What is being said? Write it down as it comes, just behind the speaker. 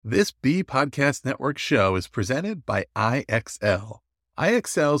This B Podcast Network show is presented by IXL.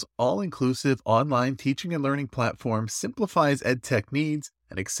 IXL's all-inclusive online teaching and learning platform simplifies edtech needs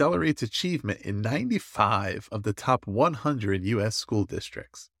and accelerates achievement in 95 of the top 100 U.S. school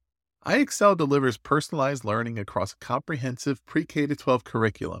districts. IXL delivers personalized learning across a comprehensive pre-K-12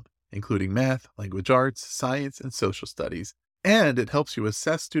 curriculum, including math, language arts, science, and social studies, and it helps you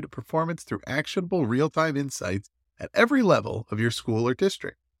assess student performance through actionable real-time insights at every level of your school or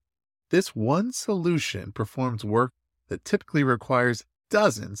district. This one solution performs work that typically requires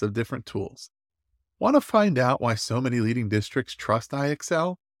dozens of different tools. Want to find out why so many leading districts trust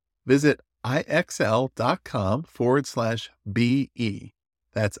IXL? Visit IXL.com/BE.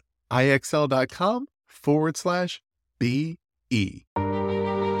 That's IXL.com/BE.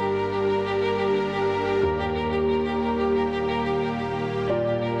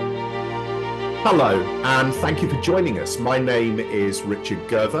 Hello, and thank you for joining us. My name is Richard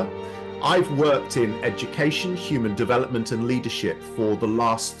Gerver. I've worked in education, human development, and leadership for the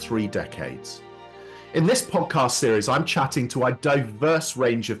last 3 decades. In this podcast series, I'm chatting to a diverse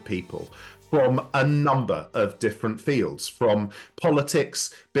range of people from a number of different fields, from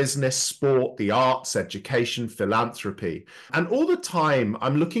politics, business, sport, the arts, education, philanthropy. And all the time,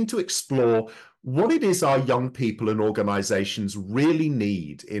 I'm looking to explore what it is our young people and organizations really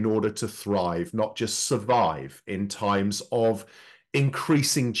need in order to thrive, not just survive in times of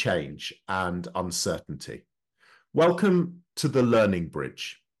increasing change and uncertainty. Welcome to the Learning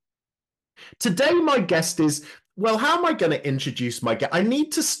Bridge. Today, my guest is, well, how am I going to introduce my guest? I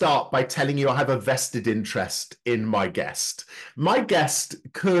need to start by telling you I have a vested interest in my guest. My guest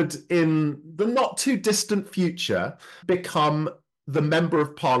could, in the not too distant future, become the Member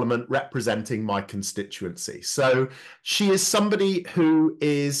of Parliament representing my constituency. So she is somebody who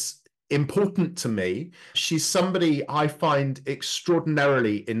is important to me. She's somebody I find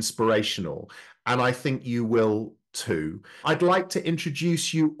extraordinarily inspirational, and I think you will too. I'd like to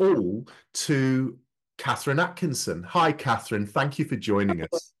introduce you all to Catherine Atkinson. Hi, Catherine. Thank you for joining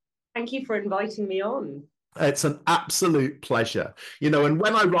us. Thank you for inviting me on. It's an absolute pleasure. You know, and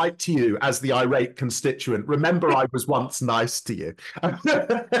when I write to you as the irate constituent, remember I was once nice to you.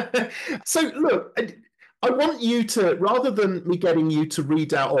 So look, I want you to, rather than me getting you to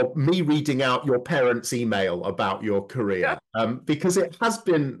read out or me reading out your parents' email about your career, because it has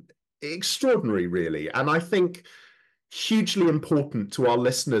been extraordinary, really. And I think hugely important to our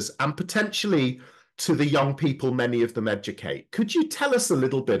listeners and potentially to the young people many of them educate. Could you tell us a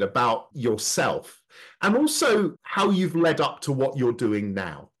little bit about yourself and also how you've led up to what you're doing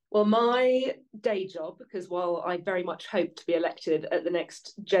now? Well, my day job, because while I very much hope to be elected at the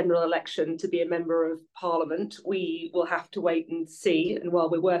next general election to be a Member of Parliament, we will have to wait and see. And while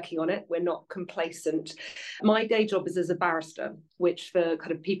we're working on it, we're not complacent. My day job is as a barrister, which for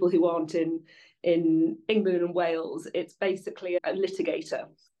kind of people who aren't in England and Wales, it's basically a litigator.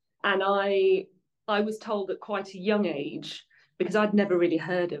 And I was told at quite a young age, because I'd never really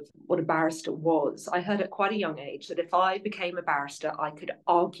heard of what a barrister was. I heard at quite a young age that if I became a barrister, I could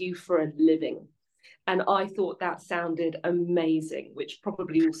argue for a living. And I thought that sounded amazing, which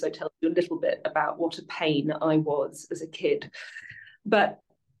probably also tells you a little bit about what a pain I was as a kid. But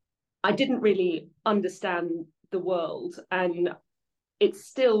I didn't really understand the world. And it's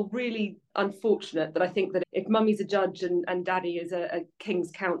still really unfortunate that I think that if mummy's a judge and daddy is a King's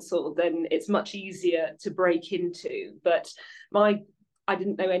Counsel, then it's much easier to break into. But I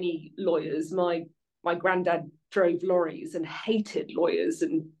didn't know any lawyers. My granddad drove lorries and hated lawyers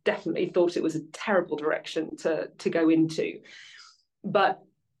and definitely thought it was a terrible direction to go into. But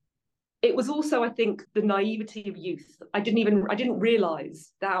it was also, I think, the naivety of youth. I didn't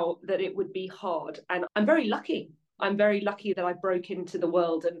realize now that it would be hard. And I'm very lucky. I'm very lucky that I broke into the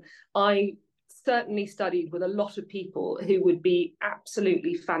world, and I certainly studied with a lot of people who would be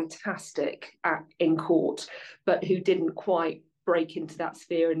absolutely fantastic in court, but who didn't quite break into that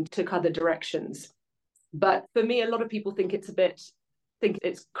sphere and took other directions. But for me, a lot of people think it's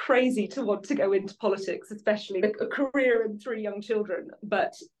crazy to want to go into politics, especially a career and 3 young children.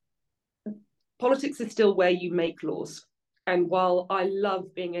 But politics is still where you make laws. And while I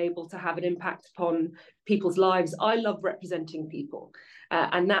love being able to have an impact upon people's lives, I love representing people.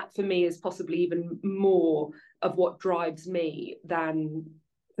 And that for me is possibly even more of what drives me than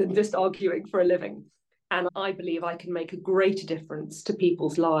just arguing for a living. And I believe I can make a greater difference to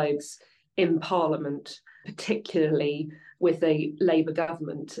people's lives in Parliament, particularly with a Labour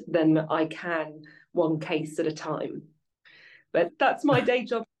government, than I can one case at a time. But that's my day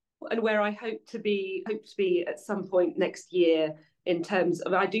job, and where I hope to be at some point next year. In terms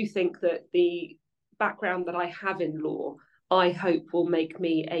of, I do think that the background that I have in law, I hope will make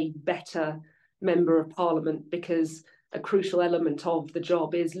me a better member of Parliament, because a crucial element of the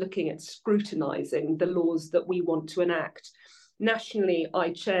job is looking at scrutinising the laws that we want to enact. Nationally,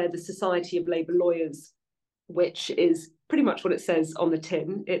 I chair the Society of Labour Lawyers, which is pretty much what it says on the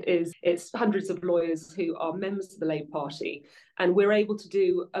tin. It's hundreds of lawyers who are members of the Labour Party, and we're able to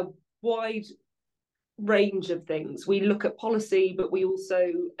do a wide range of things. We look at policy, but we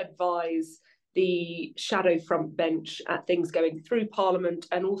also advise the shadow front bench at things going through Parliament,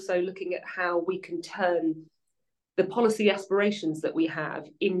 and also looking at how we can turn the policy aspirations that we have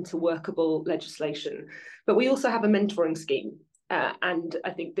into workable legislation. But we also have a mentoring scheme. And I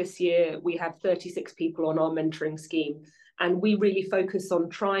think this year we have 36 people on our mentoring scheme. And we really focus on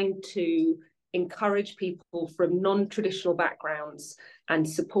trying to encourage people from non-traditional backgrounds and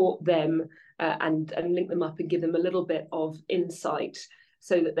support them, and link them up and give them a little bit of insight,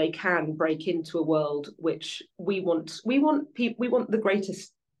 so that they can break into a world which we want the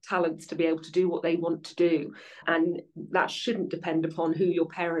greatest talents to be able to do what they want to do. And that shouldn't depend upon who your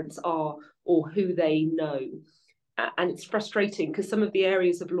parents are or who they know. And it's frustrating, because some of the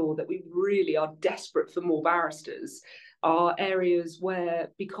areas of law that we really are desperate for more barristers are areas where,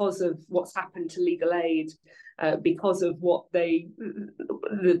 because of what's happened to legal aid, because of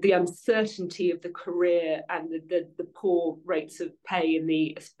the uncertainty of the career and the poor rates of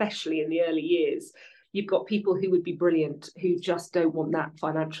pay especially in the early years, you've got people who would be brilliant who just don't want that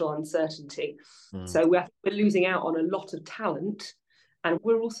financial uncertainty. So we're losing out on a lot of talent. And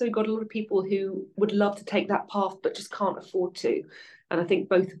we've also got a lot of people who would love to take that path but just can't afford to. And I think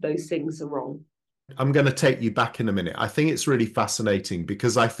both of those things are wrong. I'm going to take you back in a minute. I think it's really fascinating,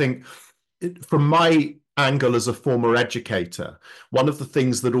 because I think from my angle as a former educator, one of the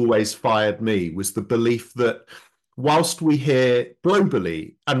things that always fired me was the belief that whilst we hear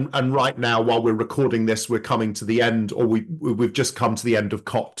globally, and right now, while we're recording this, we're coming to the end, or we've just come to the end of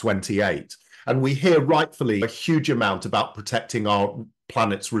COP28, and we hear rightfully a huge amount about protecting our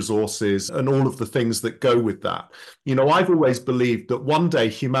planet's resources and all of the things that go with that. You know, I've always believed that one day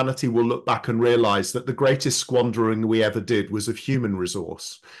humanity will look back and realize that the greatest squandering we ever did was of human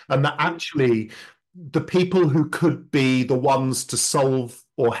resource, and that actually the people who could be the ones to solve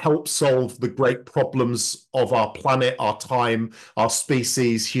or help solve the great problems of our planet, our time, our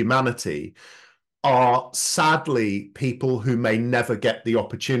species, humanity, are sadly people who may never get the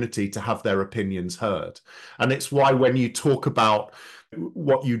opportunity to have their opinions heard. And it's why when you talk about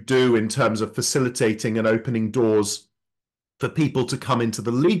what you do in terms of facilitating and opening doors for people to come into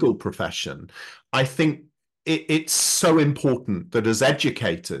the legal profession, I think it's so important that as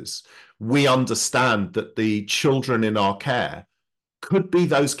educators, we understand that the children in our care could be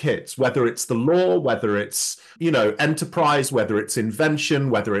those kids, whether it's the law, whether it's, enterprise, whether it's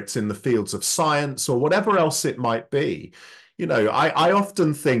invention, whether it's in the fields of science or whatever else it might be. I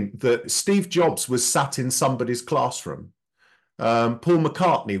often think that Steve Jobs was sat in somebody's classroom. Paul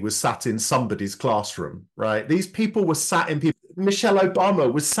McCartney was sat in somebody's classroom, right? These people were sat in Michelle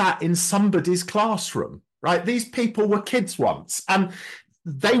Obama was sat in somebody's classroom, right? These people were kids once, and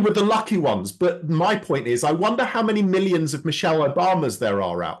they were the lucky ones. But my point is, I wonder how many millions of Michelle Obamas there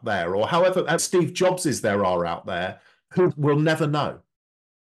are out there, or however Steve Jobses there are out there, who will never know.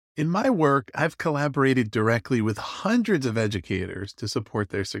 In my work, I've collaborated directly with hundreds of educators to support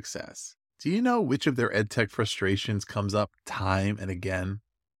their success. Do you know which of their EdTech frustrations comes up time and again?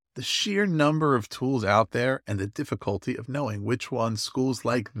 The sheer number of tools out there and the difficulty of knowing which ones schools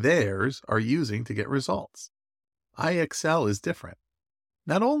like theirs are using to get results. IXL is different.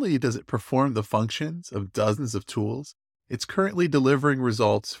 Not only does it perform the functions of dozens of tools, it's currently delivering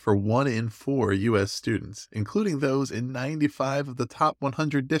results for 1 in 4 U.S. students, including those in 95 of the top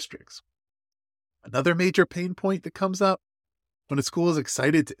 100 districts. Another major pain point that comes up: when a school is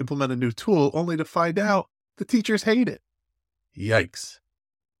excited to implement a new tool only to find out the teachers hate it. Yikes.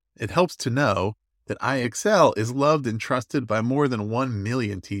 It helps to know that IXL is loved and trusted by more than 1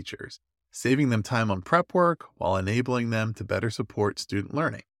 million teachers, saving them time on prep work while enabling them to better support student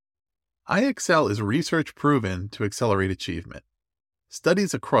learning. IXL is research proven to accelerate achievement.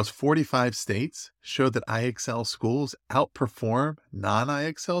 Studies across 45 states show that IXL schools outperform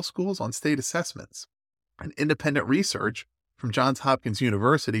non-IXL schools on state assessments. And independent research from Johns Hopkins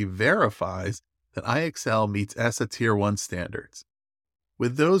University verifies that IXL meets ESSA Tier 1 standards.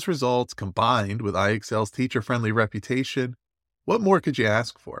 With those results combined with IXL's teacher-friendly reputation, what more could you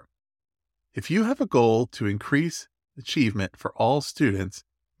ask for? If you have a goal to increase achievement for all students,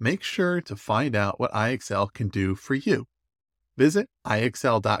 make sure to find out what IXL can do for you. Visit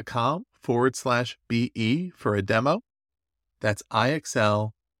IXL.com/BE for a demo. That's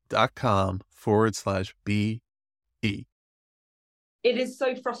IXL.com/BE. it is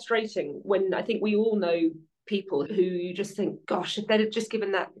so frustrating when I think we all know people who you just think, gosh, if they'd have just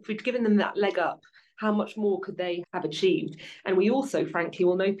if we'd given them that leg up, how much more could they have achieved? And we also, frankly,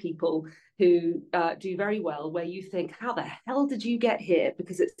 will know people who do very well, where you think, how the hell did you get here?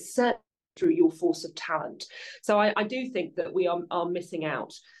 Because it's certainly through your force of talent. So I do think that we are missing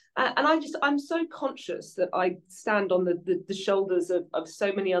out. And I'm so conscious that I stand on the shoulders of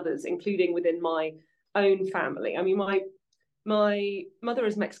so many others, including within my own family. I mean, my mother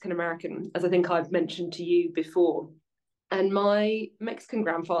is Mexican American, as I think I've mentioned to you before. And my Mexican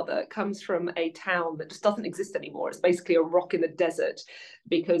grandfather comes from a town that just doesn't exist anymore. It's basically a rock in the desert,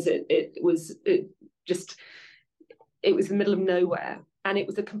 because it was the middle of nowhere. And it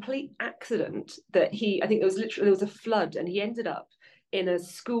was a complete accident that I think there was a flood, and he ended up in a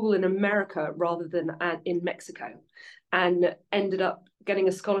school in America rather than in Mexico, and ended up getting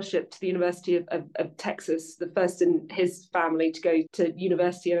a scholarship to the University of Texas, the first in his family to go to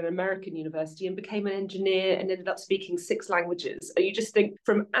university, an American university, and became an engineer and ended up speaking 6 languages. You just think,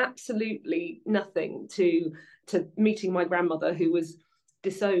 from absolutely nothing to meeting my grandmother, who was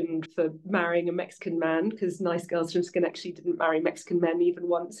disowned for marrying a Mexican man, because nice girls from Skin actually didn't marry Mexican men even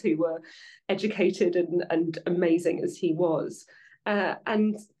once, who were educated and amazing as he was.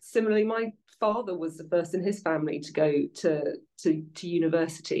 And similarly, my father was the first in his family to go to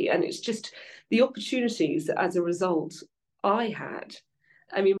university, and it's just the opportunities that as a result I had.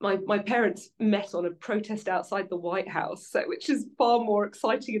 I mean, my parents met on a protest outside the White House, which is far more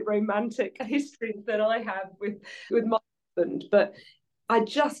exciting and romantic a history than I have with my husband. But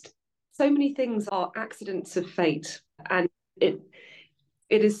so many things are accidents of fate, and it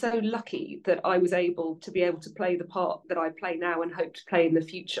is so lucky that I was able to play the part that I play now and hope to play in the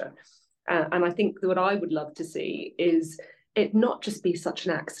future. And I think that what I would love to see is it not just be such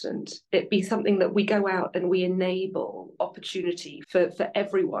an accident, it be something that we go out and we enable opportunity for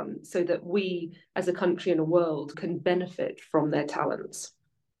everyone, so that we as a country and a world can benefit from their talents.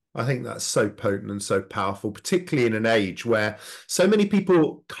 I think that's so potent and so powerful, particularly in an age where so many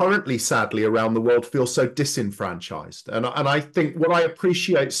people currently, sadly, around the world feel so disenfranchised. And I think what I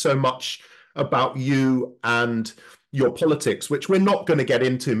appreciate so much about you and your politics, which we're not going to get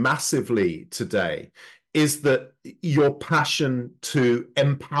into massively today, is that your passion to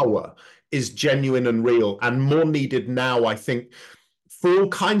empower is genuine and real, and more needed now, I think, for all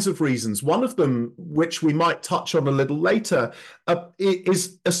kinds of reasons. One of them, which we might touch on a little later,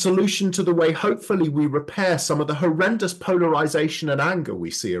 is a solution to the way, hopefully, we repair some of the horrendous polarization and anger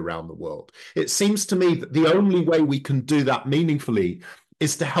we see around the world. It seems to me that the only way we can do that meaningfully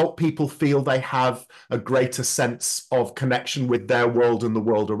is to help people feel they have a greater sense of connection with their world and the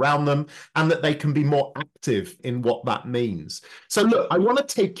world around them, and that they can be more active in what that means. So look, I want to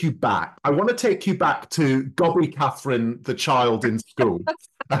take you back. I want to take you back to Gobby Catherine, the child in school.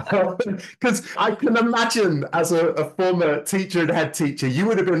 Because I can imagine, as a former teacher and head teacher, you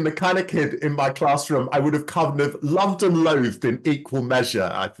would have been the kind of kid in my classroom I would have kind of loved and loathed in equal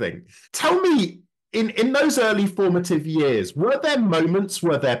measure, I think. Tell me, in those early formative years, were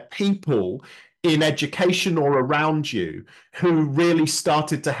there people in education or around you who really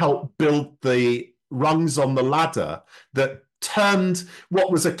started to help build the rungs on the ladder that turned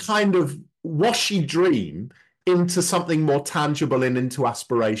what was a kind of washy dream into something more tangible and into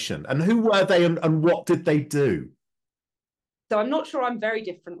aspiration? And who were they, and what did they do? So I'm not sure I'm very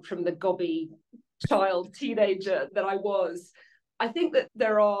different from the Gobby child teenager that I was. I think that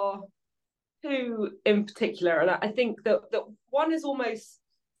there are 2 in particular, and I think that one is almost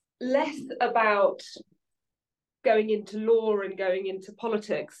less about going into law and going into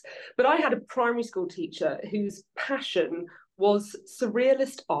politics, but I had a primary school teacher whose passion was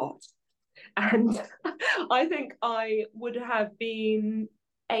surrealist art, and I think I would have been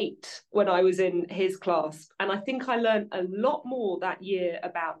 8 when I was in his class, and I think I learned a lot more that year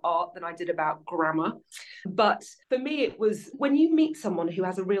about art than I did about grammar. But for me, it was when you meet someone who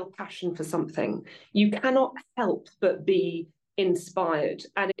has a real passion for something, you cannot help but be inspired.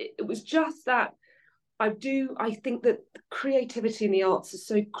 And it was just that I think that creativity in the arts is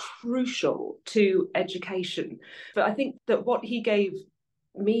so crucial to education. But I think that what he gave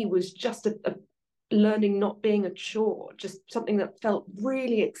me was just a learning not being a chore, just something that felt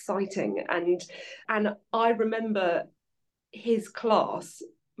really exciting. And I remember his class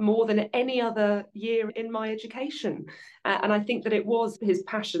more than any other year in my education. And I think that it was his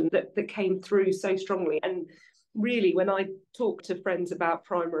passion that came through so strongly. And really, when I talk to friends about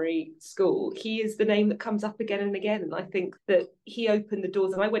primary school, he is the name that comes up again and again. And I think that he opened the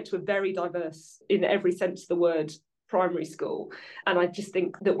doors. And I went to a very diverse, in every sense of the word, primary school. And I just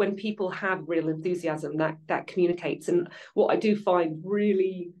think that when people have real enthusiasm, that communicates. And what I do find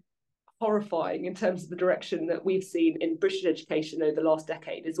really horrifying in terms of the direction that we've seen in British education over the last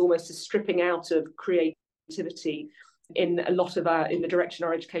decade is almost a stripping out of creativity in a lot of in the direction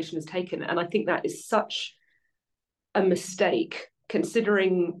our education has taken. And I think that is such a mistake,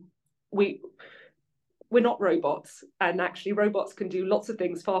 considering we're not robots, and actually robots can do lots of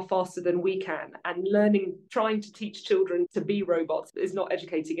things far faster than we can, and trying to teach children to be robots is not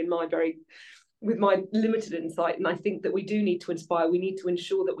educating with my limited insight. And I think that we do need to inspire, we need to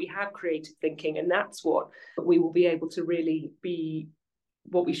ensure that we have creative thinking, and that's what we will be able to really be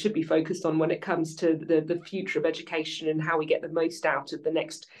what we should be focused on when it comes to the future of education and how we get the most out of the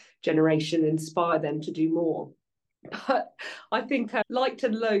next generation, inspire them to do more. But I think liked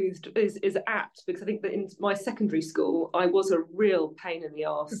and loathed is apt, because I think that in my secondary school, I was a real pain in the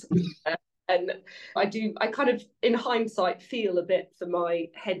arse. And I kind of, in hindsight, feel a bit for my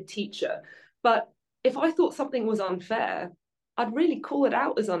head teacher. But if I thought something was unfair, I'd really call it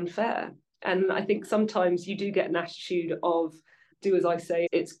out as unfair. And I think sometimes you do get an attitude of, do as I say,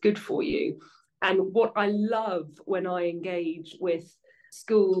 it's good for you. And what I love when I engage with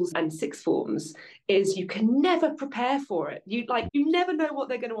schools and sixth forms is you can never prepare for it. You never know what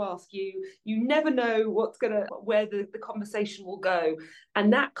they're going to ask you. You never know where the conversation will go.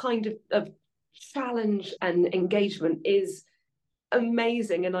 And that kind of challenge and engagement is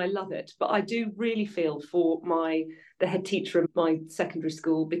amazing, and I love it. But I do really feel for the head teacher of my secondary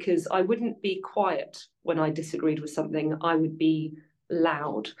school, because I wouldn't be quiet when I disagreed with something. I would be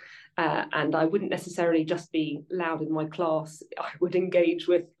loud, and I wouldn't necessarily just be loud in my class. I would engage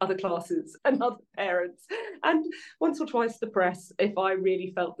with other classes and other parents, and once or twice the press if I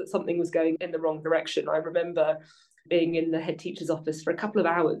really felt that something was going in the wrong direction. I remember being in the head teacher's office for a couple of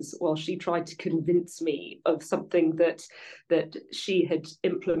hours while she tried to convince me of something that she had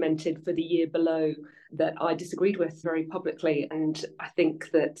implemented for the year below that I disagreed with very publicly. And I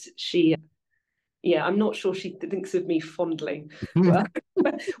think that I'm not sure she thinks of me fondly. But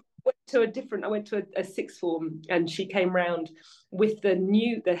I went to a sixth form, and she came round with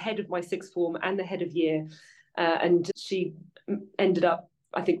the head of my sixth form and the head of year, and she ended up,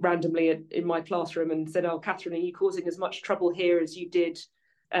 I think, randomly in my classroom and said, "Oh, Catherine, are you causing as much trouble here as you did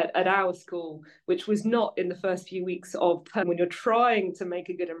at our school?" Which was not, in the first few weeks of term, when you're trying to make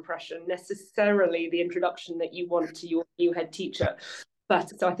a good impression, necessarily the introduction that you want to your new head teacher.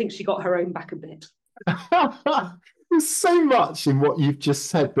 But so I think she got her own back a bit. There's so much in what you've just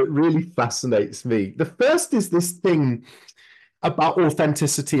said that really fascinates me. The first is this thing about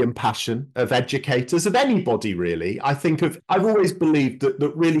authenticity and passion of educators, of anybody really. I've always believed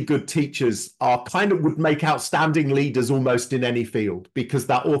that really good teachers would make outstanding leaders almost in any field, because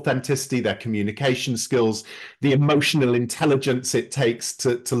that authenticity, their communication skills, the emotional intelligence it takes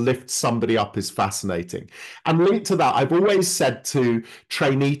to lift somebody up is fascinating. And linked to that, I've always said to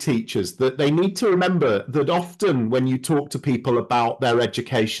trainee teachers that they need to remember that often when you talk to people about their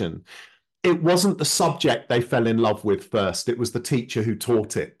education, it wasn't the subject they fell in love with first. It was the teacher who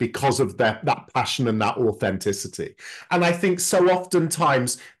taught it, because of that passion and that authenticity. And I think so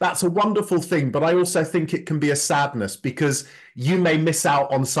oftentimes that's a wonderful thing, but I also think it can be a sadness, because you may miss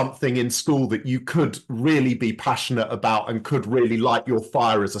out on something in school that you could really be passionate about and could really light your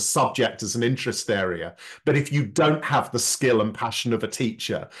fire as a subject, as an interest area. But if you don't have the skill and passion of a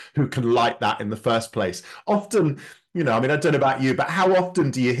teacher who can light that in the first place, often, I don't know about you, but how often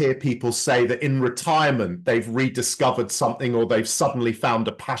do you hear people say that in retirement they've rediscovered something, or they've suddenly found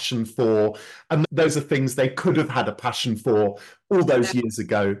a passion for, and those are things they could have had a passion for all those years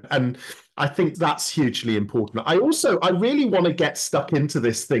ago. And I think that's hugely important. I really want to get stuck into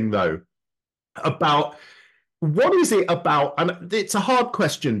this thing, though, about what is it about, and it's a hard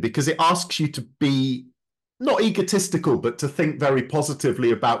question because it asks you to be not egotistical, but to think very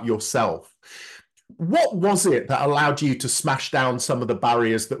positively about yourself. What was it that allowed you to smash down some of the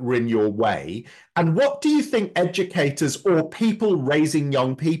barriers that were in your way? And what do you think educators or people raising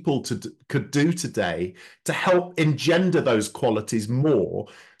young people could do today to help engender those qualities more,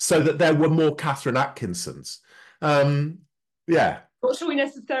 so that there were more Catherine Atkinsons? Not sure we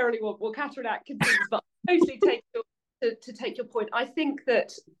necessarily want more Catherine Atkinsons, but I totally take your point. I think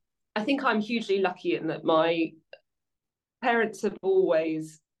I'm hugely lucky in that my parents have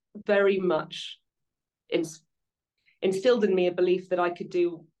always very much instilled in me a belief that I could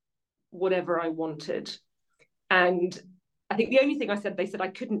do whatever I wanted. And I think the only thing they said I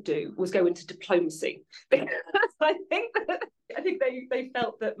couldn't do was go into diplomacy. I think they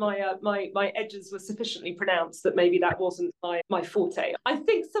felt that my edges were sufficiently pronounced that maybe that wasn't my forte. I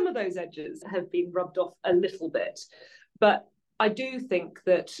think some of those edges have been rubbed off a little bit, but I do think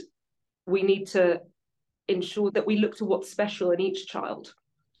that we need to ensure that we look to what's special in each child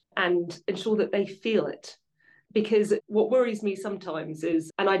and ensure that they feel it. Because what worries me sometimes is,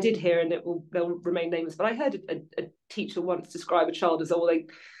 and I did hear, and they'll remain nameless, but I heard a teacher once describe a child as,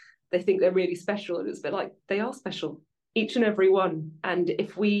 they think they're really special. And it's a bit like, they are special, each and every one. And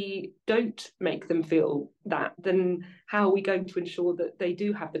if we don't make them feel that, then how are we going to ensure that they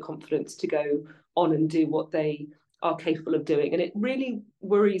do have the confidence to go on and do what they are capable of doing? And it really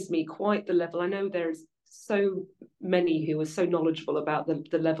worries me quite the level. I know there's so many who are so knowledgeable about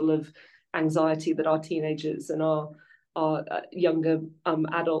the level of anxiety that our teenagers and our younger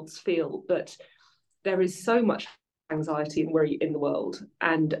adults feel, but there is so much anxiety and worry in the world,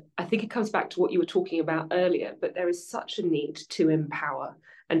 and I think it comes back to what you were talking about earlier, but there is such a need to empower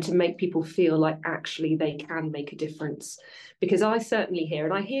and to make people feel like actually they can make a difference. Because I certainly hear,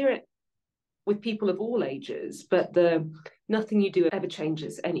 and I hear it with people of all ages, but nothing you do ever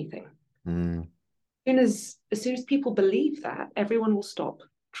changes anything. As soon as people believe that, everyone will stop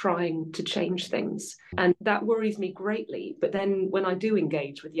trying to change things. And that worries me greatly. But then when I do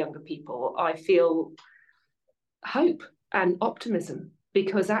engage with younger people, I feel hope and optimism,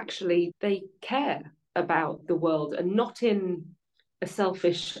 because actually they care about the world, and not in a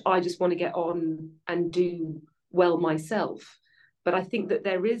selfish, I just want to get on and do well myself. But I think that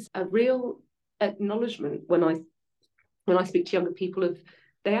there is a real acknowledgement when I speak to younger people of,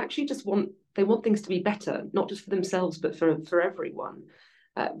 they actually just want things to be better, not just for themselves, but for everyone.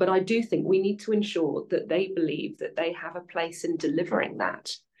 But I do think we need to ensure that they believe that they have a place in delivering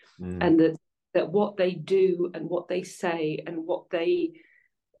that, and that what they do and what they say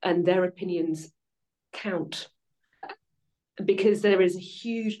and their opinions count. Because there is a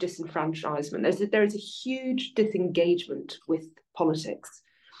huge disenfranchisement, there is a huge disengagement with politics.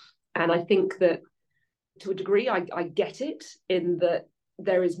 And I think that to a degree, I get it, in that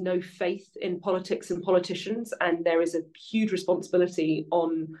there is no faith in politics and politicians, and there is a huge responsibility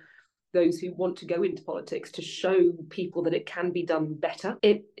on those who want to go into politics to show people that it can be done better.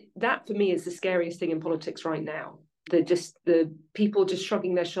 That for me is the scariest thing in politics right now. The people just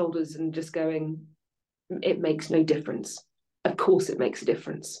shrugging their shoulders and just going, it makes no difference. Of course it makes a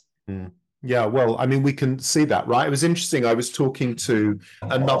difference. Yeah, well, I mean, we can see that, right? It was interesting. I was talking to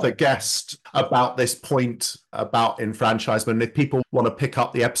another guest about this point about enfranchisement. And if people want to pick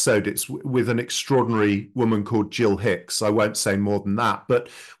up the episode, it's with an extraordinary woman called Jill Hicks. I won't say more than that, but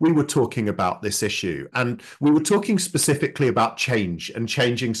we were talking about this issue, and we were talking specifically about change and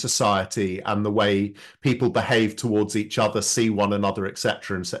changing society and the way people behave towards each other, see one another,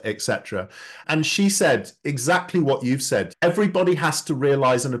 etc., etc. And she said exactly what you've said. Everybody has to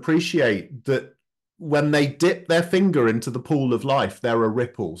realize and appreciate that when they dip their finger into the pool of life, there are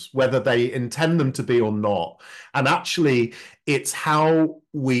ripples, whether they intend them to be or not. And actually, it's how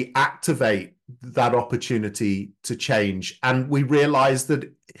we activate that opportunity to change. And we realize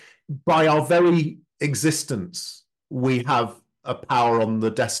that by our very existence, we have a power on the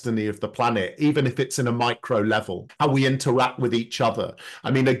destiny of the planet, even if it's in a micro level, how we interact with each other.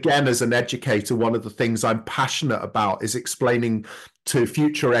 I mean, again, as an educator, one of the things I'm passionate about is explaining to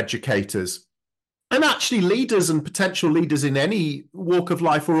future educators, and actually leaders and potential leaders in any walk of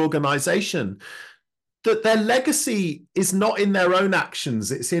life or organization, that their legacy is not in their own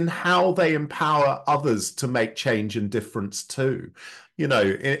actions, it's in how they empower others to make change and difference too. You know,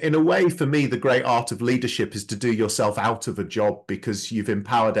 in a way, for me, the great art of leadership is to do yourself out of a job, because you've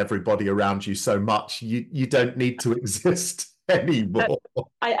empowered everybody around you so much, you don't need to exist anymore.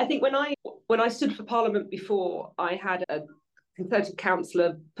 I think when I stood for Parliament before, I had a Conservative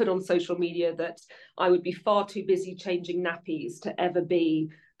councillor put on social media that I would be far too busy changing nappies to ever be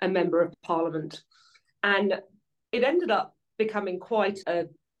a member of Parliament. And it ended up becoming quite a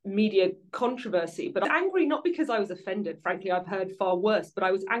media controversy. But I'm angry not because I was offended. Frankly, I've heard far worse. But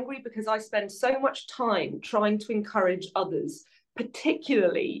I was angry because I spend so much time trying to encourage others,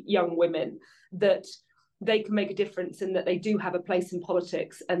 particularly young women, that they can make a difference and that they do have a place in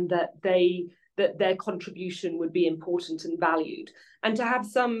politics, and that their contribution would be important and valued. And to have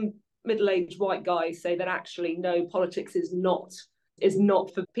some middle-aged white guy say that actually, no, politics is not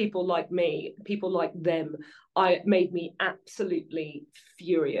for people like me, people like them, made me absolutely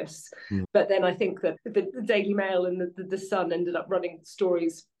furious. But then I think that the Daily Mail and the Sun ended up running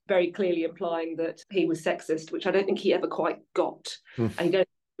stories very clearly implying that he was sexist, which I don't think he ever quite got. And he don't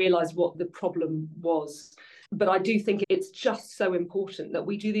realise what the problem was. But I do think it's just so important that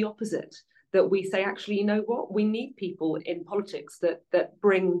we do the opposite, that we say, actually, you know what, we need people in politics that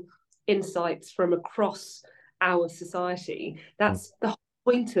bring insights from across our society. That's the whole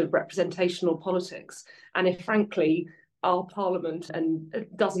point of representational politics. And if, frankly, our parliament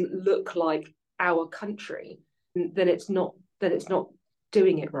doesn't look like our country, then it's not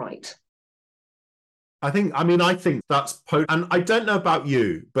doing it right. I think that's, and I don't know about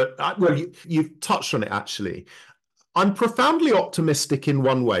you, but you've touched on it actually. I'm profoundly optimistic in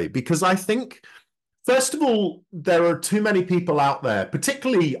one way, because I think, first of all, there are too many people out there,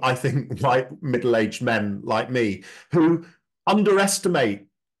 particularly, I think, white middle-aged men like me, who underestimate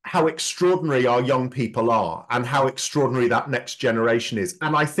how extraordinary our young people are and how extraordinary that next generation is.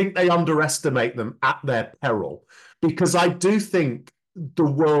 And I think they underestimate them at their peril, because I do think the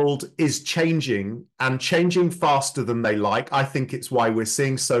world is changing, and changing faster than they like. I think it's why we're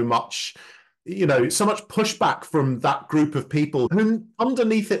seeing so much pushback from that group of people who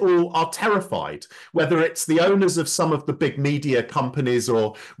underneath it all are terrified, whether it's the owners of some of the big media companies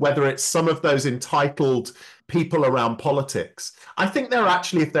or whether it's some of those entitled people around politics. I think they're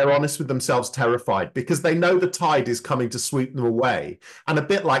actually, if they're honest with themselves, terrified, because they know the tide is coming to sweep them away. And a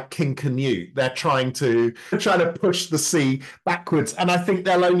bit like King Canute, they're trying to push the sea backwards. And I think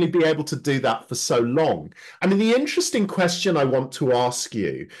they'll only be able to do that for so long. I mean, the interesting question I want to ask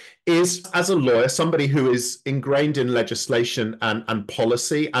you is, as a lawyer, somebody who is ingrained in legislation and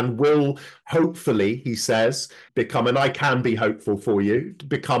policy, and will hopefully, he says, become, and I can be hopeful for you, to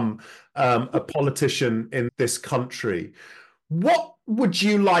become a politician in this country. What would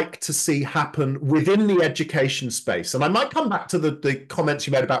you like to see happen within the education space? And I might come back to the comments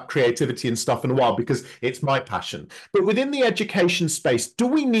you made about creativity and stuff in a while, because it's my passion. But within the education space, do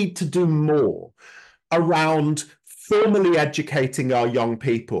we need to do more around formally educating our young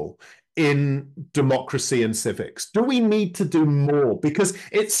people in democracy and civics? Do we need to do more? Because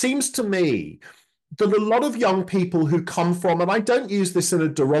it seems to me that a lot of young people who come from, and I don't use this in a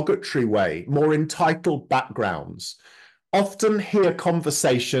derogatory way, more entitled backgrounds, often hear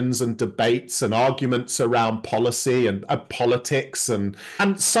conversations and debates and arguments around policy and politics. And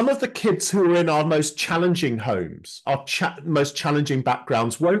some of the kids who are in our most challenging homes, our most challenging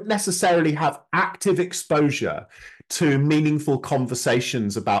backgrounds, won't necessarily have active exposure to meaningful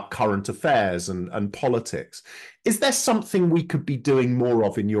conversations about current affairs and politics. Is there something we could be doing more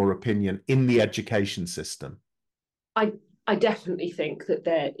of, in your opinion, in the education system? I definitely think that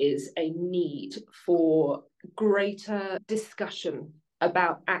there is a need for greater discussion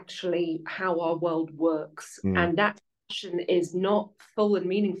about actually how our world works. And that discussion is not full and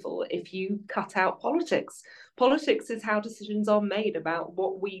meaningful if you cut out politics. Politics is how decisions are made about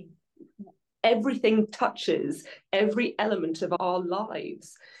everything touches every element of our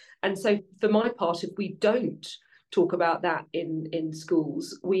lives. And so for my part, if we don't talk about that in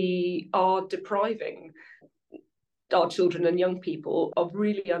schools, we are depriving our children and young people of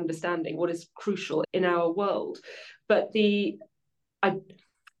really understanding what is crucial in our world. But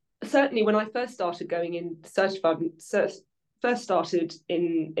certainly when I first started going in first started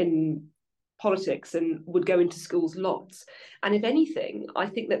in politics and would go into schools lots. And if anything, I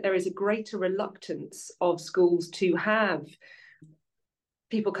think that there is a greater reluctance of schools to have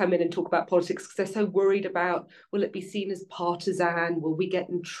people come in and talk about politics, because they're so worried about, will it be seen as partisan? Will we get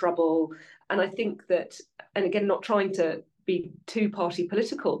in trouble? And I think that, and again, not trying to be too party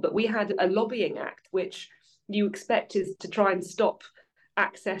political, but we had a lobbying act, which you expect is to try and stop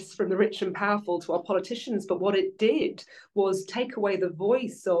access from the rich and powerful to our politicians. But what it did was take away the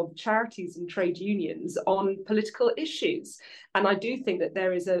voice of charities and trade unions on political issues. And I do think that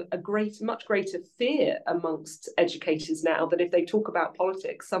there is a much greater fear amongst educators now that if they talk about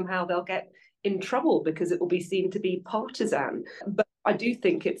politics, somehow they'll get in trouble because it will be seen to be partisan. But I do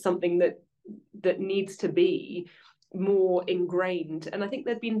think it's something that needs to be more ingrained. And I think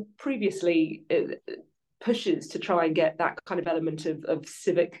there'd been previously pushes to try and get that kind of element of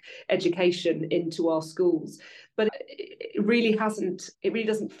civic education into our schools, but it really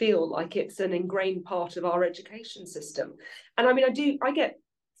doesn't feel like it's an ingrained part of our education system. And I mean, I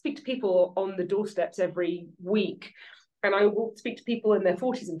speak to people on the doorsteps every week, and I will speak to people in their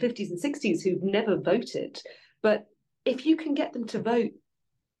 40s and 50s and 60s who've never voted. But if you can get them to vote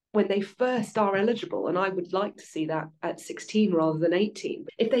when they first are eligible, and I would like to see that at 16 rather than 18,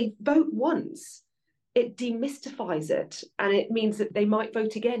 if they vote once, it demystifies it, and it means that they might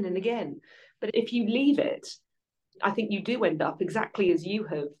vote again and again. But if you leave it, I think you do end up exactly as you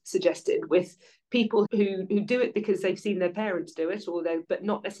have suggested, with people who do it because they've seen their parents do it, but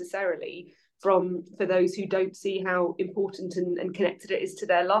not necessarily for those who don't see how important and connected it is to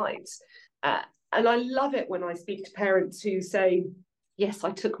their lives. And I love it when I speak to parents who say, yes,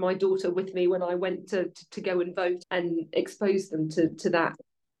 I took my daughter with me when I went to go and vote, and expose them to that.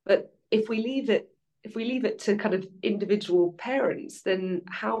 But if we leave it to kind of individual parents, then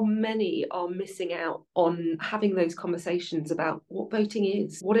how many are missing out on having those conversations about what voting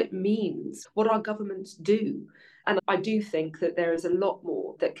is, what it means, what our governments do? And I do think that there is a lot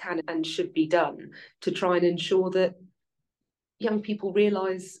more that can and should be done to try and ensure that young people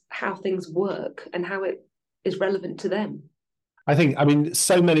realise how things work and how it is relevant to them. I think, I mean,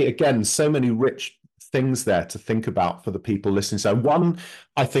 so many rich things there to think about for the people listening. So one,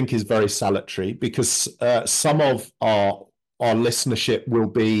 I think, is very salutary, because some of our listenership will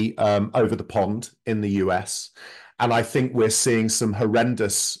be over the pond in the US. And I think we're seeing some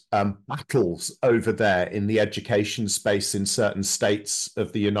horrendous battles over there in the education space in certain states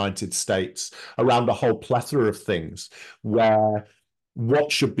of the United States around a whole plethora of things, where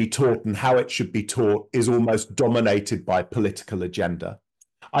what should be taught and how it should be taught is almost dominated by political agenda.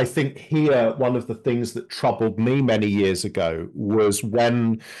 I think here, one of the things that troubled me many years ago was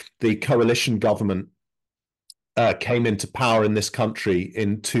when the coalition government came into power in this country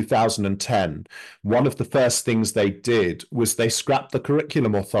in 2010, one of the first things they did was they scrapped the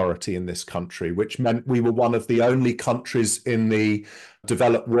curriculum authority in this country, which meant we were one of the only countries in the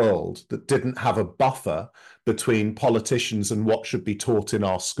developed world that didn't have a buffer between politicians and what should be taught in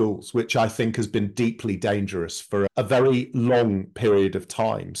our schools, which I think has been deeply dangerous for a very long period of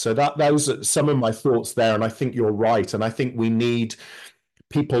time. So those are some of my thoughts there, and I think you're right. And I think we need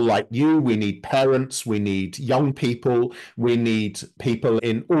people like you, we need parents, we need young people, we need people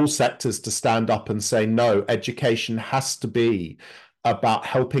in all sectors to stand up and say, no, education has to be about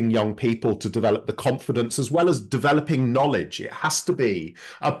helping young people to develop the confidence as well as developing knowledge. It has to be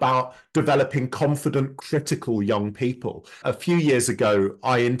about developing confident, critical young people. A few years ago,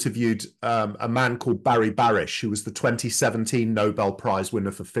 I interviewed a man called Barry Barish, who was the 2017 Nobel Prize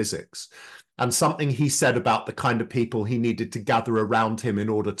winner for physics. And something he said about the kind of people he needed to gather around him in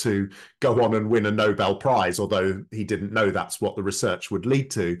order to go on and win a Nobel Prize, although he didn't know that's what the research would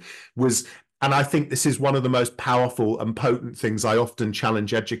lead to, was, and I think this is one of the most powerful and potent things I often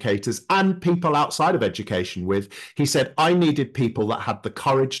challenge educators and people outside of education with. He said, I needed people that had the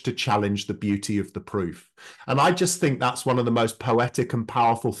courage to challenge the beauty of the proof. And I just think that's one of the most poetic and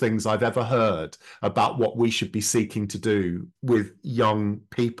powerful things I've ever heard about what we should be seeking to do with young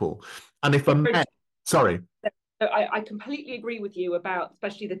people. And if I'm sorry. I completely agree with you about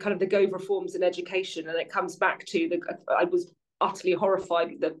especially the kind of the Gove reforms in education, and it comes back to I was utterly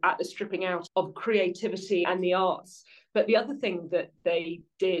horrified at the stripping out of creativity and the arts. But the other thing that they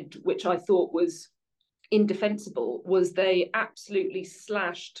did, which I thought was indefensible, was they absolutely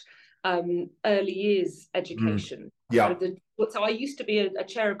slashed early years education. Yeah. So I used to be a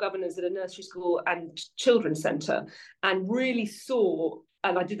chair of governors at a nursery school and children's centre, and really saw,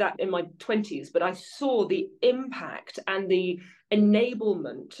 and I did that in my 20s, but I saw the impact and the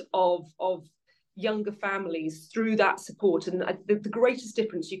enablement of younger families through that support. And the greatest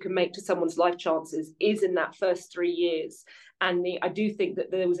difference you can make to someone's life chances is in that first 3 years. And I do think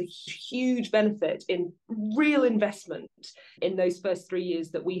that there was a huge benefit in real investment in those first 3 years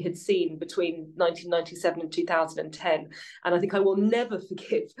that we had seen between 1997 and 2010. And I think I will never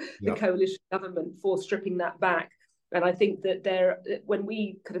forgive the coalition government for stripping that back. And I think that when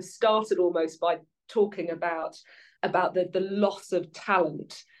we kind of started almost by talking about the loss of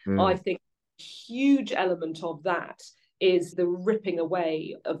talent, I think a huge element of that is the ripping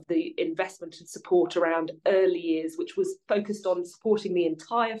away of the investment and support around early years, which was focused on supporting the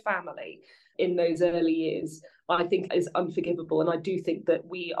entire family in those early years, I think is unforgivable. And I do think that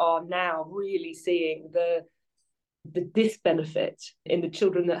we are now really seeing the disbenefit in the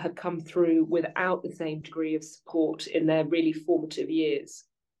children that have come through without the same degree of support in their really formative years.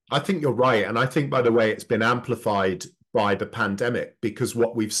 I think you're right. And I think, by the way, it's been amplified by the pandemic, because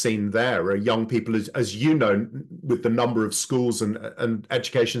what we've seen there are young people, as you know, with the number of schools and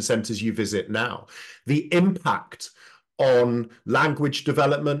education centres you visit now, the impact on language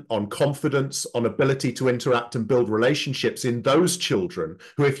development, on confidence, on ability to interact and build relationships in those children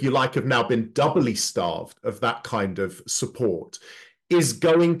who, if you like, have now been doubly starved of that kind of support, is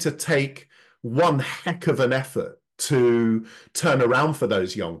going to take one heck of an effort to turn around for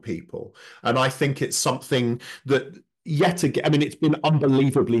those young people. And I think it's something that, yet again, I mean, it's been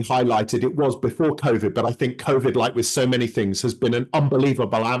unbelievably highlighted. It was before COVID, but I think COVID, like with so many things, has been an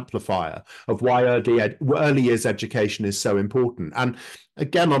unbelievable amplifier of why early years education is so important. And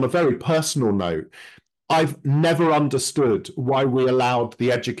again, on a very personal note, I've never understood why we allow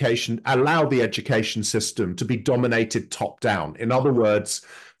the education system to be dominated top down. In other words,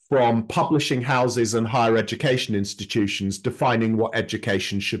 from publishing houses and higher education institutions defining what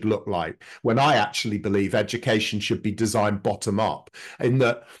education should look like, when I actually believe education should be designed bottom up. In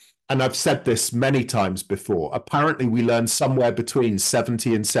that, and I've said this many times before, apparently we learn somewhere between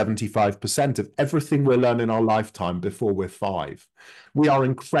 70 and 75% of everything we'll learn in our lifetime before we're 5. We are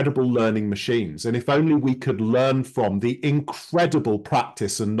incredible learning machines. And if only we could learn from the incredible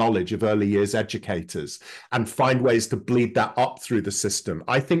practice and knowledge of early years educators and find ways to bleed that up through the system,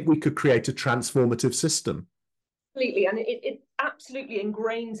 I think we could create a transformative system. Completely, and it absolutely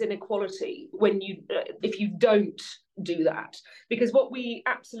ingrains inequality when if you don't do that. Because what we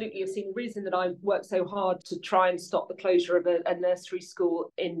absolutely have seen, the reason that I've worked so hard to try and stop the closure of a nursery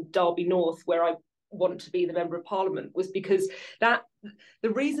school in Derby North, where I want to be the Member of Parliament, was because the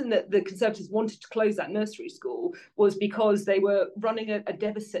reason that the Conservatives wanted to close that nursery school was because they were running a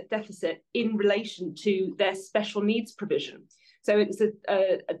deficit in relation to their special needs provision. So it was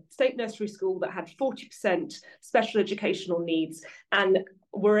a state nursery school that had 40% special educational needs and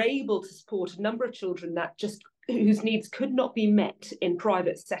were able to support a number of children whose needs could not be met in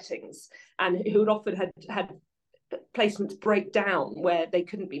private settings, and who had often had placements break down where they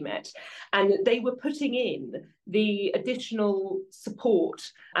couldn't be met. And they were putting in the additional support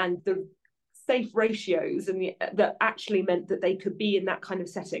and the safe ratios that actually meant that they could be in that kind of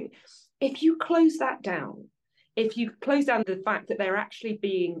setting. If you close that down, if you close down the fact that they're actually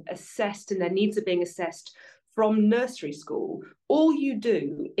being assessed and their needs are being assessed from nursery school, all you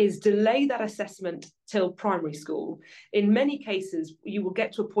do is delay that assessment till primary school. In many cases, you will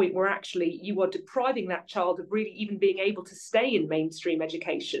get to a point where actually you are depriving that child of really even being able to stay in mainstream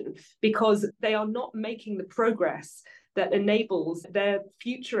education, because they are not making the progress that enables their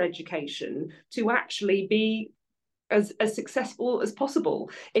future education to actually be as successful as possible.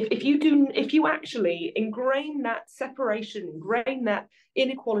 If you actually ingrain that separation, ingrain that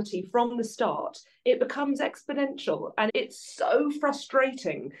inequality from the start, it becomes exponential. And it's so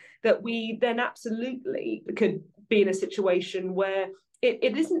frustrating that we then absolutely could be in a situation where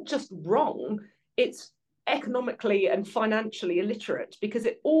it isn't just wrong, it's economically and financially illiterate, because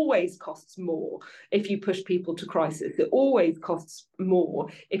it always costs more if you push people to crisis. It always costs more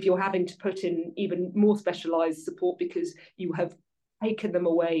if you're having to put in even more specialised support because you have taken them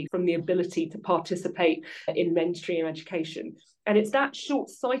away from the ability to participate in mainstream education. And it's that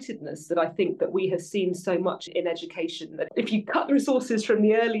short-sightedness that I think that we have seen so much in education, that if you cut the resources from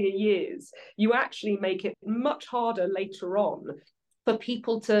the earlier years, you actually make it much harder later on for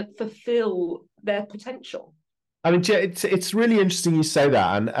people to fulfill their potential. I mean, it's really interesting you say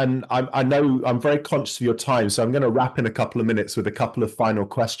that, and I know I'm very conscious of your time, so I'm going to wrap in a couple of minutes with a couple of final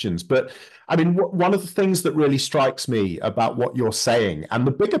questions. But I mean, one of the things that really strikes me about what you're saying and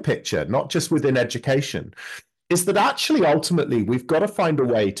the bigger picture, not just within education, is that actually ultimately we've got to find a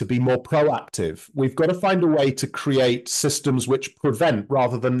way to be more proactive. We've got to find a way to create systems which prevent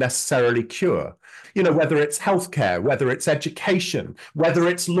rather than necessarily cure. You know, whether it's healthcare, whether it's education, whether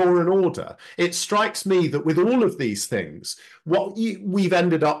it's law and order. It strikes me that with all of these things, what we've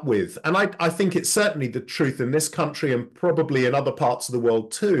ended up with, and I think it's certainly the truth in this country and probably in other parts of the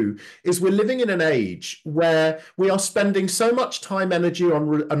world too, is we're living in an age where we are spending so much time, energy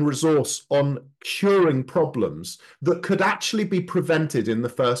and resource on curing problems that could actually be prevented in the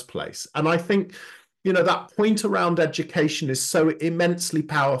first place. And I think, you know, that point around education is so immensely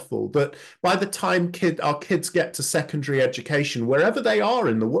powerful that by the time our kids get to secondary education, wherever they are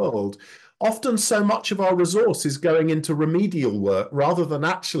in the world, often so much of our resource is going into remedial work rather than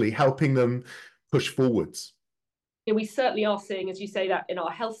actually helping them push forwards. Yeah, we certainly are seeing, as you say, that in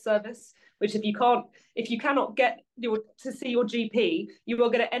our health service, which if you cannot get to see your GP, you are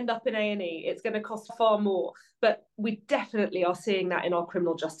going to end up in A&E. It's going to cost far more. But we definitely are seeing that in our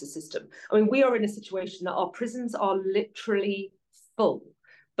criminal justice system. I mean, we are in a situation that our prisons are literally full.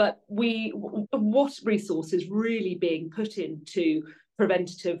 But what resource is really being put into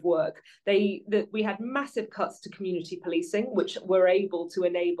preventative work? We had massive cuts to community policing, which were able to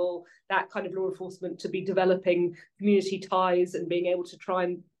enable that kind of law enforcement to be developing community ties and being able to try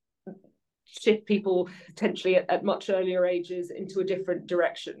and shift people potentially at much earlier ages into a different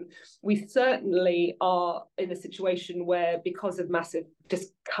direction. We certainly are in a situation where, because of massive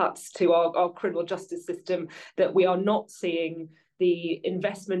just cuts to our criminal justice system, that we are not seeing the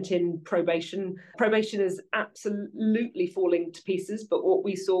investment in probation. Probation is absolutely falling to pieces, but what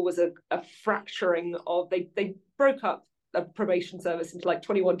we saw was a fracturing of, they broke up a probation service into like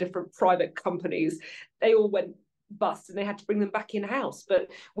 21 different private companies. They all went bust and they had to bring them back in-house. But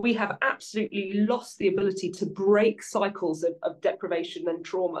we have absolutely lost the ability to break cycles of deprivation and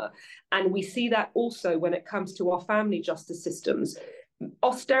trauma. And we see that also when it comes to our family justice systems.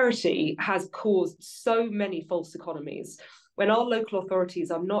 austerity has caused so many false economies. When our local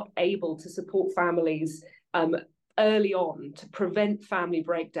authorities are not able to support families early on, to prevent family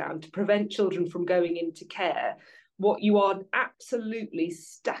breakdown, to prevent children from going into care, what you are absolutely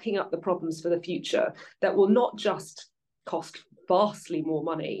stacking up the problems for the future that will not just cost vastly more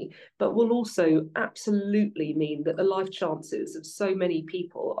money, but will also absolutely mean that the life chances of so many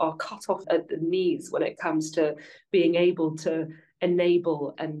people are cut off at the knees when it comes to being able to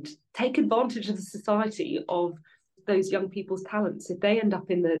enable and take advantage of the society of those young people's talents. If they end up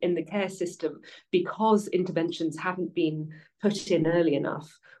in the care system because interventions haven't been put in early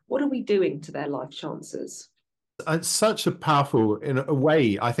enough, what are we doing to their life chances? It's such a powerful, in a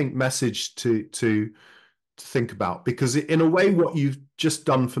way, I think, message to think about, because in a way what you've just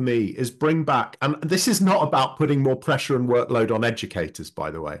done for me is bring back, and this is not about putting more pressure and workload on educators,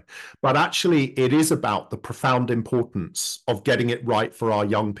 by the way, but actually it is about the profound importance of getting it right for our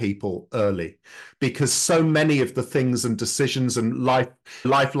young people early, because so many of the things and decisions and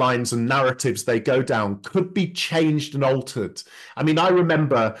lifelines and narratives they go down could be changed and altered. I mean, I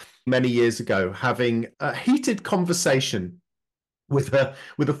remember many years ago having a heated conversation with a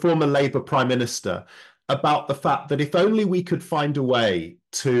former Labour Prime Minister about the fact that if only we could find a way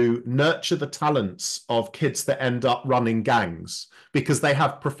to nurture the talents of kids that end up running gangs, because they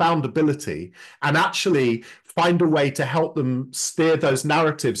have profound ability, and actually find a way to help them steer those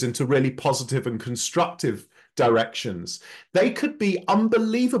narratives into really positive and constructive directions, they could be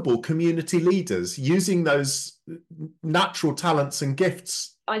unbelievable community leaders using those natural talents and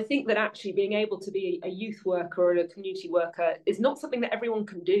gifts. I think that actually being able to be a youth worker or a community worker is not something that everyone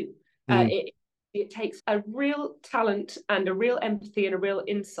can do. It takes a real talent and a real empathy and a real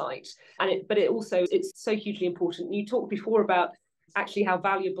insight, but it's so hugely important. You talked before about actually how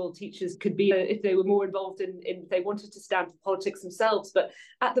valuable teachers could be if they were more involved in if they wanted to stand for politics themselves. But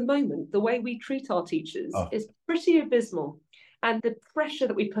at the moment, the way we treat our teachers is pretty abysmal. And the pressure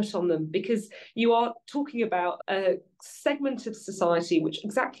that we put on them, because you are talking about a segment of society which,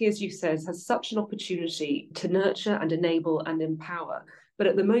 exactly as you said, has such an opportunity to nurture and enable and empower. But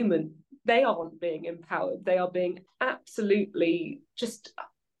at the moment, they aren't being empowered. They are being absolutely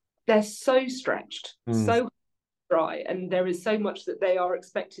they're so stretched, so dry, and there is so much that they are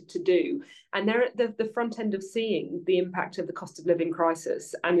expected to do. And they're at the front end of seeing the impact of the cost of living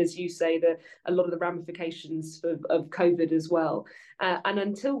crisis. And as you say, a lot of the ramifications of COVID as well. And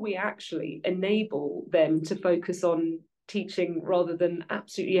until we actually enable them to focus on teaching rather than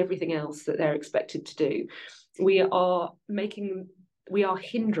absolutely everything else that they're expected to do, we are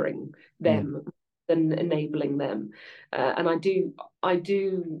hindering them than enabling them. And I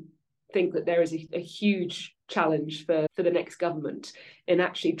do think that there is a huge challenge for the next government in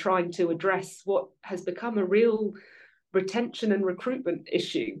actually trying to address what has become a real retention and recruitment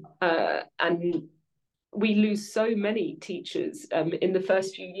issue. And we lose so many teachers in the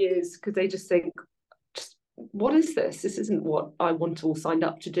first few years because they just think, what is this? This isn't what I want to all signed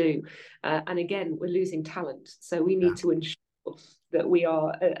up to do. And again, we're losing talent. So we need to ensure that we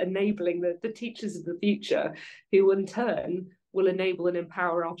are enabling the teachers of the future, who in turn will enable and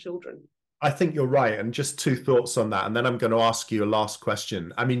empower our children. I think you're right. And just two thoughts on that. And then I'm going to ask you a last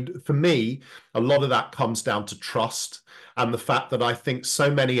question. I mean, for me, a lot of that comes down to trust, and the fact that I think so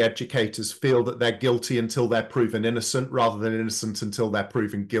many educators feel that they're guilty until they're proven innocent, rather than innocent until they're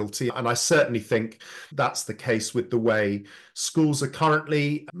proven guilty. And I certainly think that's the case with the way schools are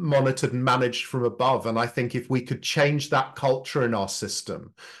currently monitored and managed from above. And I think if we could change that culture in our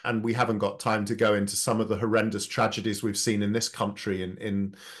system, and we haven't got time to go into some of the horrendous tragedies we've seen in this country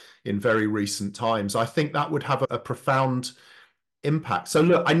in very recent times, I think that would have a profound impact. So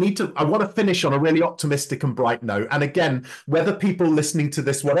look, I want to finish on a really optimistic and bright note. And again, whether people listening to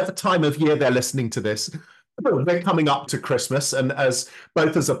this, whatever time of year they're listening to this, they're coming up to Christmas. And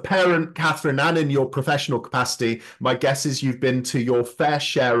both as a parent, Catherine, and in your professional capacity, my guess is you've been to your fair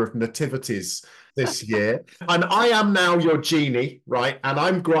share of nativities this year. And I am now your genie, right? And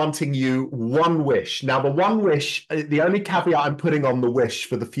I'm granting you one wish. Now, the one wish, the only caveat I'm putting on the wish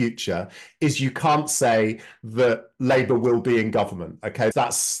for the future is you can't say that Labour will be in government. Okay,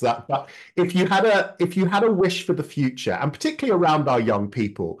 that's that. But if you had a wish for the future, and particularly around our young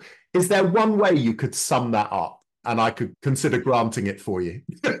people, is there one way you could sum that up and I could consider granting it for you?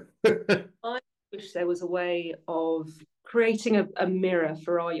 I wish there was a way of creating a mirror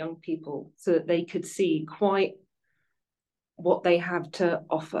for our young people so that they could see quite what they have to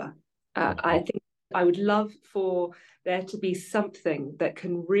offer. I think I would love for there to be something that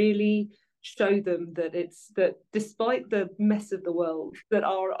can really show them that despite the mess of the world that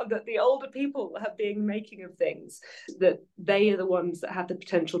the older people have been making of things, that they are the ones that have the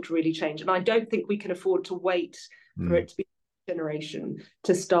potential to really change. And I don't think we can afford to wait for it to be a generation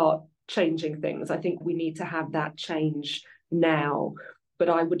to start changing things. I think we need to have that change now. But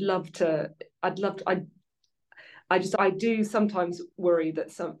I do sometimes worry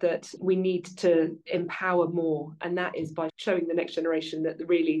that we need to empower more, and that is by showing the next generation that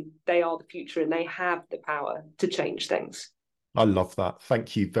really they are the future and they have the power to change things. I love that.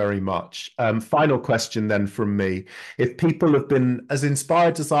 Thank you very much. Final question then from me. If people have been as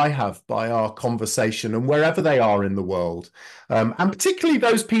inspired as I have by our conversation and wherever they are in the world, and particularly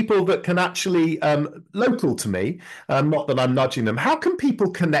those people that can actually, local to me, not that I'm nudging them, how can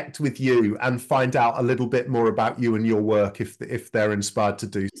people connect with you and find out a little bit more about you and your work if they're inspired to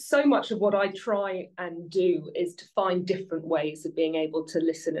do? So much of what I try and do is to find different ways of being able to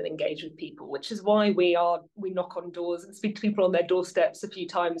listen and engage with people, which is why we knock on doors and speak to people on their doorsteps a few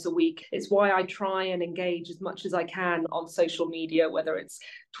times a week. It's why I try and engage as much as I can on social media, whether it's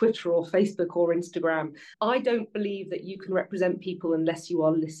Twitter or Facebook or Instagram. I don't believe that you can represent people unless you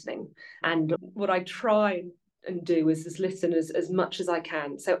are listening. And what I try and do is listen as much as I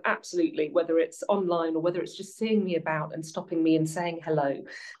can. So absolutely, whether it's online or whether it's just seeing me about and stopping me and saying hello.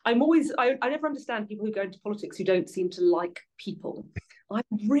 I never understand people who go into politics who don't seem to like people. I'm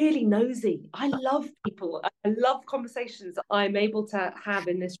really nosy. I love people. I love conversations I'm able to have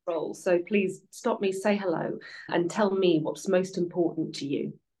in this role. So please stop me, say hello, and tell me what's most important to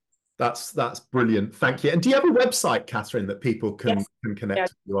you. That's brilliant. Thank you. And do you have a website, Catherine, that people can connect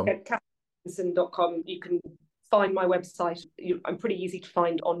with you on? Atkinson.com. You can find my website. I'm pretty easy to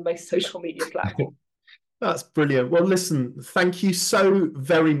find on most social media platforms. That's brilliant. Well, listen, thank you so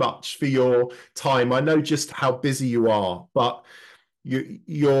very much for your time. I know just how busy you are, but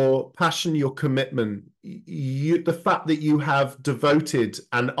your passion, your commitment, the fact that you have devoted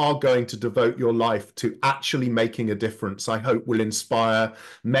and are going to devote your life to actually making a difference, I hope will inspire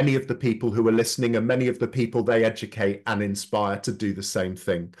many of the people who are listening and many of the people they educate and inspire to do the same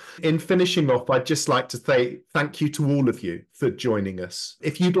thing. In finishing off, I'd just like to say thank you to all of you for joining us.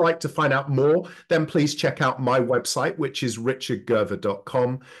 If you'd like to find out more, then please check out my website, which is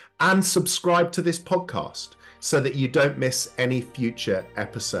richardgerver.com, and subscribe to this podcast so that you don't miss any future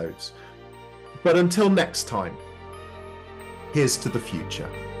episodes. But until next time, here's to the future.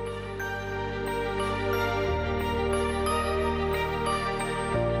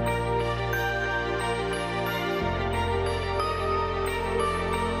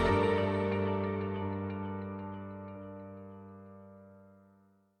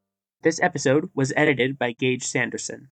 This episode was edited by Gage Sanderson.